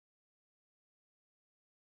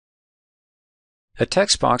A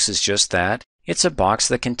text box is just that. It's a box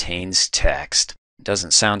that contains text.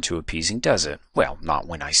 Doesn't sound too appeasing, does it? Well, not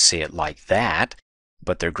when I say it like that,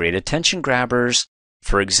 but they're great attention grabbers.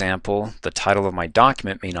 For example, the title of my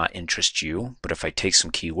document may not interest you, but if I take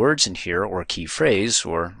some key words in here or a key phrase,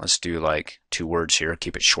 or let's do like 2 words here,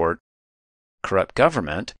 keep it short, corrupt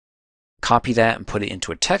government, copy that and put it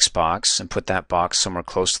into a text box and put that box somewhere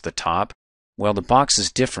close to the top. Well, the box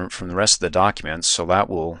is different from the rest of the document, so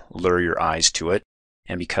that will lure your eyes to it.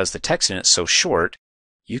 And because the text in it is so short,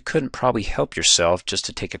 you couldn't probably help yourself just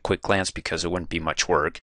to take a quick glance because it wouldn't be much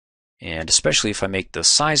work. And especially if I make the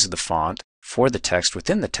size of the font for the text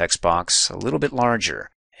within the text box a little bit larger.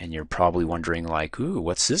 And you're probably wondering like, ooh,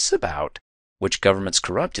 what's this about? Which government's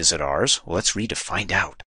corrupt? Is it ours? Well, let's read to find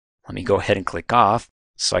out. Let me go ahead and click off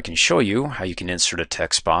so I can show you how you can insert a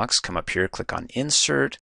text box. Come up here, click on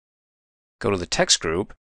Insert, go to the text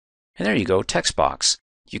group, and there you go, text box.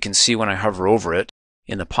 You can see when I hover over it,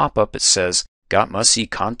 in the pop-up it says, got must-see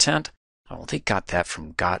content? Oh, they got that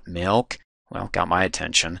from Got Milk. Well, got my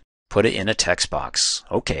attention. Put it in a text box.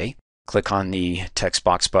 Okay. Click on the text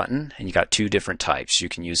box button, and you got 2 different types. You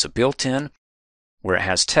can use a built-in, where it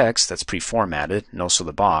has text that's pre-formatted, and also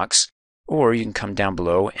the box, or you can come down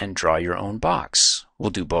below and draw your own box. We'll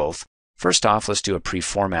do both. First off, let's do a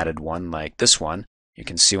pre-formatted one like this one. You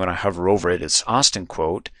can see when I hover over it, it's Austin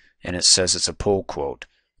quote, and it says it's a pull quote.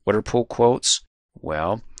 What are pull quotes?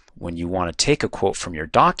 Well, when you want to take a quote from your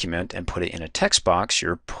document and put it in a text box,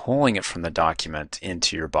 you're pulling it from the document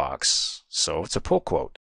into your box. So it's a pull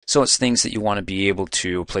quote. So it's things that you want to be able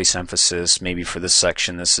to place emphasis. Maybe for this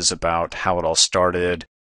section, this is about how it all started.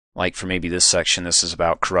 Like for maybe this section, this is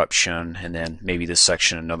about corruption. And then maybe this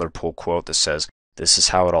section, another pull quote that says, this is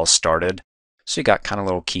how it all started. So you got kind of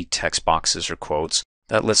little key text boxes or quotes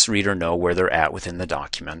that lets the reader know where they're at within the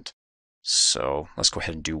document. So let's go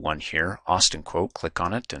ahead and do one here. Austin quote, click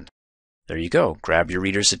on it, and there you go. Grab your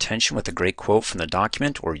reader's attention with a great quote from the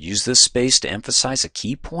document, or use this space to emphasize a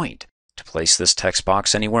key point. To place this text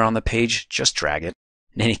box anywhere on the page, just drag it.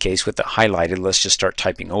 In any case, with it highlighted, let's just start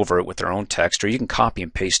typing over it with our own text, or you can copy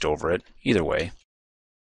and paste over it. Either way.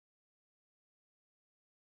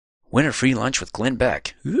 Win a free lunch with Glenn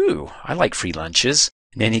Beck. Ooh, I like free lunches.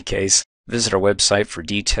 In any case, visit our website for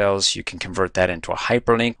details. You can convert that into a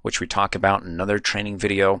hyperlink, which we talk about in another training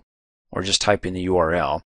video, or just type in the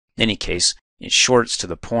URL. In any case, it's short, it's to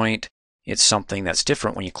the point. It's something that's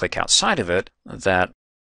different when you click outside of it, that,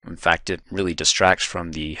 in fact, it really distracts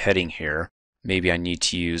from the heading here. Maybe I need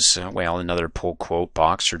to use, well, another pull quote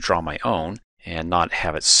box or draw my own and not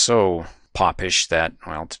have it so popish that,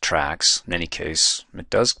 well, it detracts. In any case, it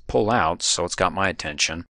does pull out, so it's got my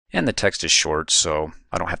attention. And the text is short, so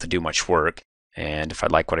I don't have to do much work. And if I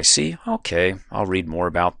like what I see, okay, I'll read more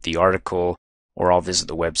about the article, or I'll visit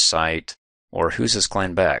the website, or who's this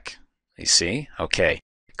Glenn Beck? You see? Okay,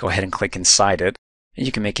 go ahead and click inside it. And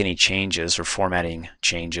you can make any changes or formatting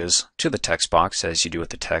changes to the text box as you do with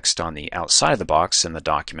the text on the outside of the box in the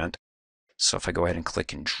document. So if I go ahead and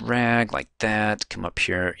click and drag like that, come up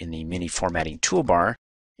here in the mini formatting toolbar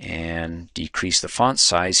and decrease the font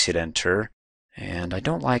size, hit enter. And I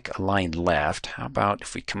don't like align left. How about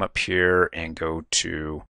if we come up here and go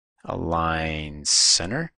to align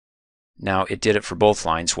center? Now it did it for both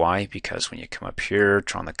lines. Why? Because when you come up here,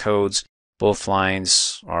 turn on the codes, both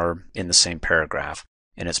lines are in the same paragraph,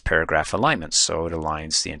 and it's paragraph alignment, so it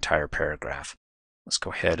aligns the entire paragraph. Let's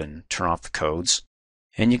go ahead and turn off the codes.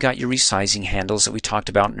 And you got your resizing handles that we talked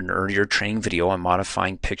about in an earlier training video on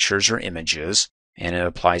modifying pictures or images, and it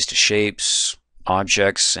applies to shapes,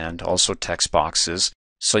 objects, and also text boxes.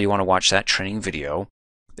 So you want to watch that training video.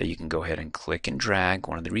 That you can go ahead and click and drag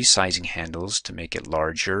one of the resizing handles to make it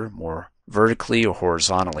larger, more vertically or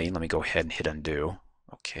horizontally. Let me go ahead and hit undo.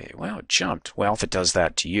 Okay, well, it jumped. Well, if it does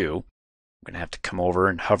that to you, I'm going to have to come over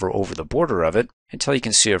and hover over the border of it until you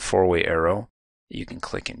can see a 4-way arrow. You can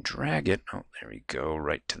click and drag it. Oh, there we go,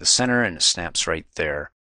 right to the center, and it snaps right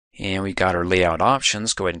there. And we got our layout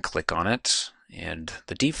options. Go ahead and click on it. And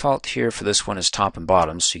the default here for this one is top and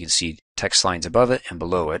bottom, so you can see text lines above it and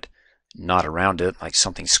below it, not around it like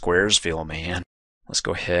something Squaresville, man. Let's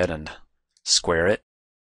go ahead and square it.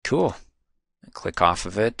 Cool. Click off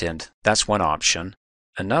of it, and that's one option.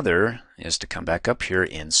 Another is to come back up here,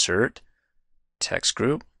 insert, text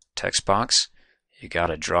group, text box. You got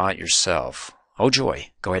to draw it yourself. Oh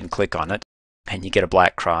joy. Go ahead and click on it, and you get a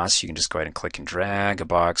black cross. You can just go ahead and click and drag a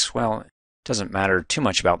box. Well, it doesn't matter too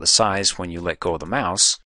much about the size when you let go of the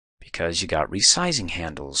mouse, because you got resizing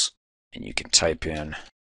handles, and you can type in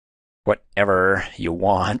whatever you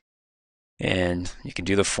want, and you can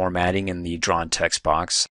do the formatting in the drawn text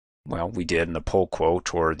box. well, we did in the pull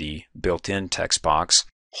quote or the built-in text box.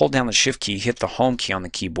 Hold down the Shift key, hit the Home key on the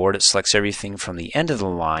keyboard. It selects everything from the end of the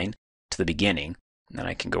line to the beginning. And then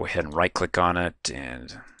I can go ahead and right-click on it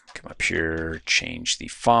and come up here, change the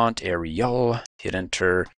font, Arial, hit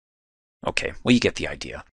Enter. Okay, well, you get the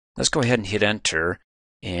idea. Let's go ahead and hit Enter,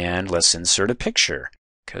 and let's insert a picture,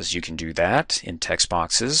 because you can do that in text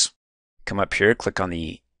boxes. Come up here, click on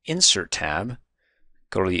the Insert tab,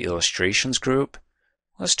 go to the Illustrations group.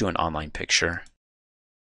 Let's do an online picture.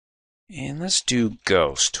 And let's do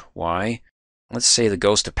ghost. Why? Let's say the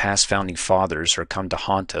ghost of past founding fathers are come to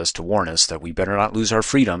haunt us to warn us that we better not lose our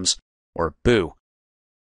freedoms, or boo.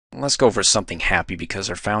 Let's go for something happy because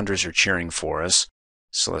our founders are cheering for us.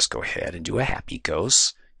 So let's go ahead and do a happy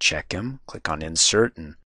ghost. Check him, click on Insert,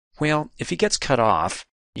 and well, if he gets cut off,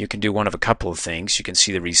 you can do one of a couple of things. You can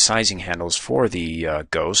see the resizing handles for the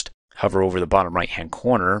ghost. Hover over the bottom right hand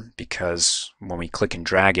corner, because when we click and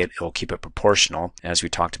drag it, it'll keep it proportional, as we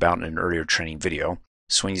talked about in an earlier training video.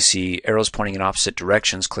 So when you see arrows pointing in opposite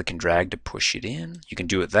directions, click and drag to push it in. You can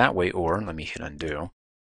do it that way, or let me hit undo.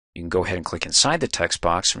 You can go ahead and click inside the text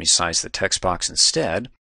box and resize the text box instead.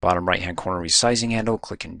 Bottom right hand corner resizing handle,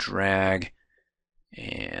 click and drag,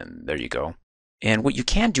 and there you go. And what you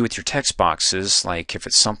can do with your text boxes, like if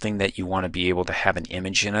it's something that you want to be able to have an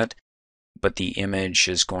image in it, but the image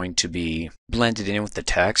is going to be blended in with the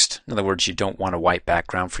text. In other words, you don't want a white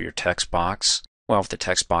background for your text box. Well, if the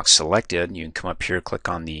text box selected, you can come up here, click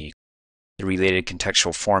on the Related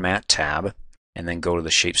Contextual Format tab, and then go to the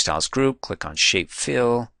Shape Styles group, click on Shape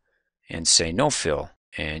Fill, and say No Fill.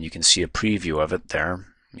 And you can see a preview of it there.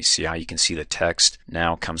 You see how you can see the text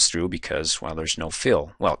now comes through because, well, there's no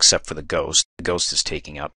fill. Well, except for the ghost. The ghost is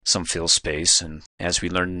taking up some fill space, and as we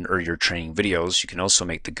learned in earlier training videos, you can also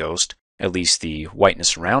make the ghost, at least the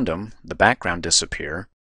whiteness around them, the background, disappear.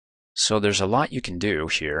 So there's a lot you can do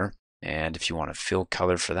here, and if you want to fill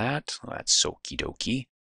color for that, well, that's okie dokie.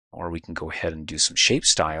 Or we can go ahead and do some shape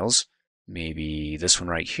styles. Maybe this one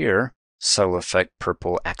right here, Subtle Effect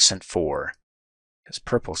Purple Accent 4, because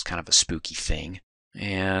purple is kind of a spooky thing.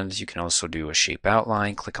 And you can also do a shape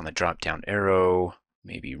outline, click on the drop down arrow,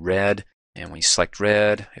 maybe red, and when you select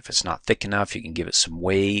red, if it's not thick enough, you can give it some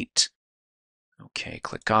weight. Okay,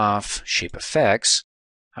 click off, shape effects.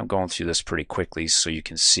 I'm going through this pretty quickly so you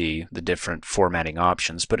can see the different formatting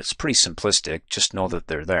options, but it's pretty simplistic. Just know that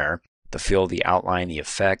they're there. The fill, the outline, the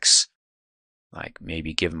effects, like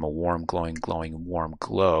maybe give them a warm, glowing, warm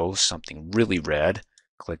glow, something really red.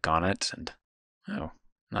 Click on it, and oh,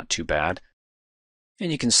 not too bad.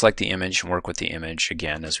 And you can select the image and work with the image,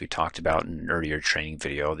 again, as we talked about in an earlier training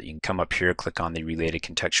video, that you can come up here, click on the Related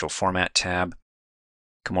Contextual Format tab,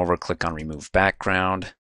 come over, click on Remove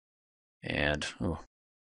Background, and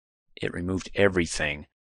it removed everything.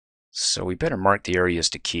 So we better mark the areas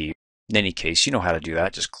to keep. In any case, you know how to do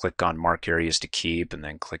that. Just click on Mark Areas to Keep, and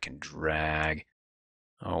then click and drag.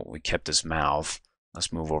 Oh, we kept his mouth.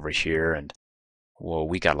 Let's move over here, and whoa,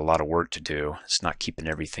 we got a lot of work to do. It's not keeping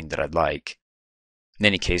everything that I'd like. In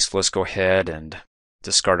any case, let's go ahead and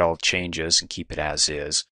discard all changes and keep it as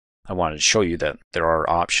is. I wanted to show you that there are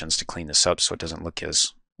options to clean this up so it doesn't look as,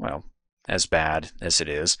 well, as bad as it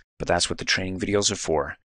is, but that's what the training videos are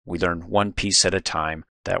for. We learn one piece at a time,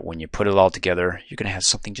 that when you put it all together, you're going to have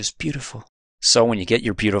something just beautiful. So when you get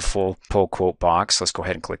your beautiful pull quote box, let's go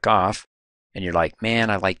ahead and click off, and you're like, man,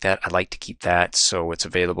 I like that, I'd like to keep that, so it's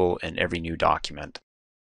available in every new document.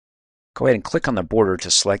 Go ahead and click on the border to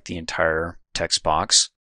select the entire text box.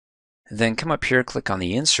 Then come up here, click on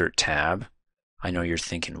the Insert tab. I know you're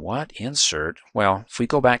thinking, what? Insert? Well, if we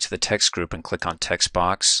go back to the text group and click on Text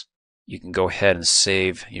Box, you can go ahead and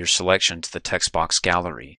save your selection to the text box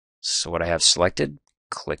gallery. So what I have selected,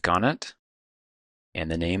 click on it,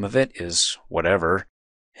 and the name of it is whatever.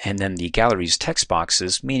 And then the gallery's text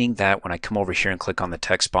boxes, meaning that when I come over here and click on the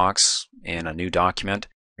text box in a new document,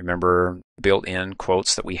 remember built-in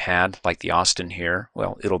quotes that we had, like the Austin here?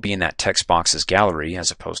 Well, it'll be in that text box's gallery as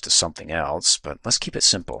opposed to something else, but let's keep it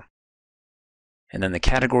simple. And then the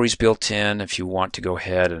categories built in, if you want to go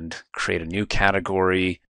ahead and create a new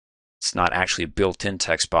category, it's not actually a built-in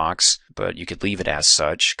text box, but you could leave it as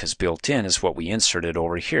such, because built-in is what we inserted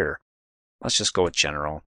over here. Let's just go with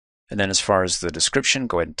general. And then as far as the description,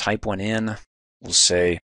 go ahead and type one in. We'll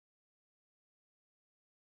say,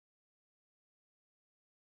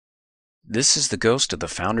 this is the ghost of the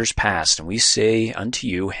founders past, and we say unto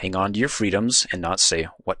you, hang on to your freedoms, and not say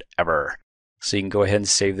whatever. So you can go ahead and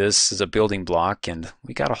save this as a building block, and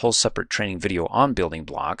we got a whole separate training video on building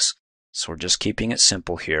blocks. So we're just keeping it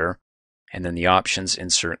simple here. And then the options,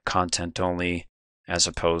 insert content only, as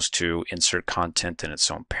opposed to insert content in its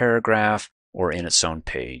own paragraph. or in its own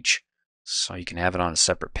page. So you can have it on a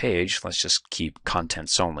separate page. Let's just keep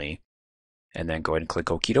contents only. And then go ahead and click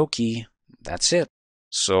Okie dokie. That's it.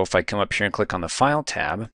 So if I come up here and click on the File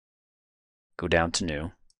tab, go down to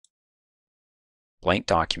New, Blank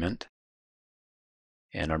Document,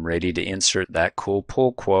 and I'm ready to insert that cool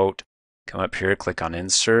pull quote. Come up here, click on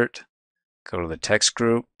Insert, go to the text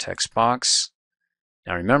group, text box.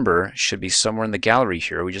 Now remember, it should be somewhere in the gallery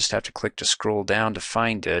here. We just have to click to scroll down to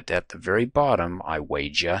find it at the very bottom, I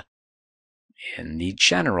wager, in the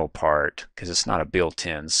general part, because it's not a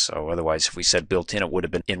built-in. So otherwise, if we said built-in, it would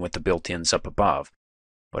have been in with the built-ins up above.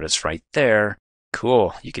 But it's right there.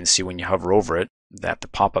 Cool. You can see when you hover over it that the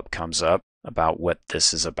pop-up comes up about what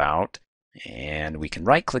this is about. And we can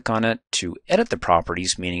right-click on it to edit the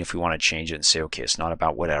properties, meaning if we want to change it and say, okay, it's not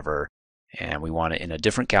about whatever, and we want it in a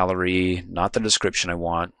different gallery, not the description I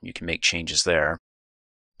want, you can make changes there.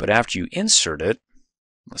 But after you insert it,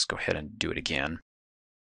 let's go ahead and do it again.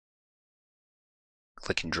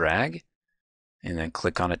 Click and drag, and then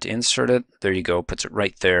click on it to insert it. There you go, puts it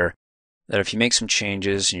right there. That if you make some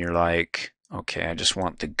changes and you're like, okay, I just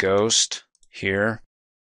want the ghost here,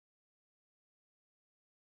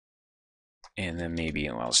 and then maybe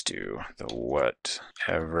let's do the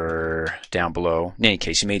whatever down below. In any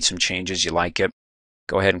case, you made some changes, you like it,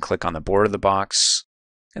 go ahead and click on the border of the box,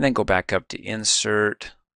 and then go back up to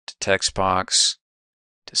Insert, to Text Box,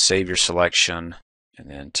 to save your selection, and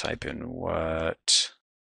then type in what,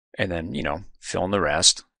 and then, fill in the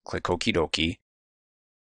rest. Click Okie dokie.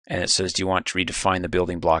 And it says, do you want to redefine the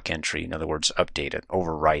building block entry? In other words, update it,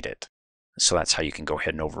 overwrite it. So that's how you can go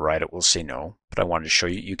ahead and overwrite it. We'll say no, but I wanted to show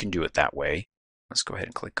you can do it that way. Let's go ahead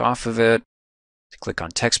and click off of it. Click on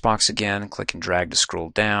text box again, click and drag to scroll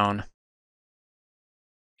down,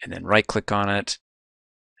 and then right click on it.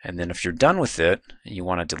 And then if you're done with it and you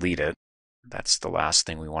want to delete it, that's the last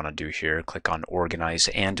thing we want to do here. Click on Organize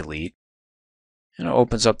and Delete. And it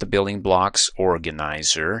opens up the Building Blocks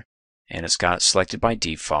Organizer. And it's got it selected by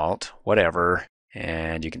default, whatever.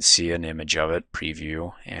 And you can see an image of it,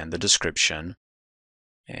 preview, and the description.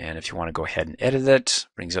 And if you want to go ahead and edit it,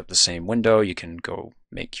 brings up the same window. You can go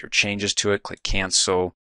make your changes to it, click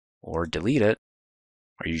Cancel, or delete it.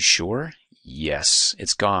 Are you sure? Yes,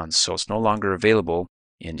 it's gone. So it's no longer available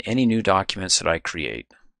in any new documents that I create.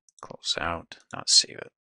 Close out, not save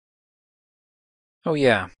it. Oh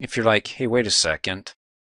yeah, if you're like, hey, wait a second.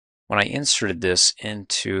 When I inserted this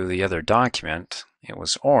into the other document, it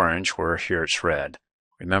was orange, where here it's red.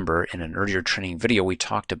 Remember, in an earlier training video, we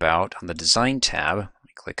talked about on the Design tab, let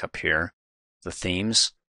me click up here, the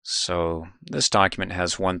themes. So this document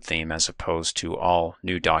has one theme as opposed to all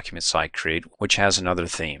new documents I create, which has another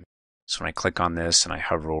theme. So when I click on this and I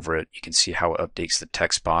hover over it, you can see how it updates the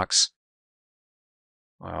text box.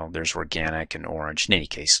 Well, there's organic and orange. In any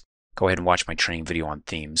case, go ahead and watch my training video on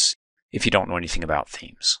themes if you don't know anything about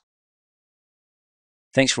themes.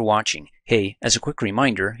 Thanks for watching. Hey, as a quick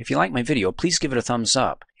reminder, if you like my video, please give it a thumbs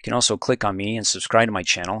up. You can also click on me and subscribe to my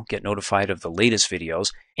channel, get notified of the latest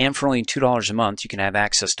videos, and for only $2 a month, you can have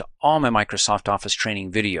access to all my Microsoft Office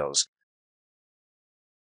training videos.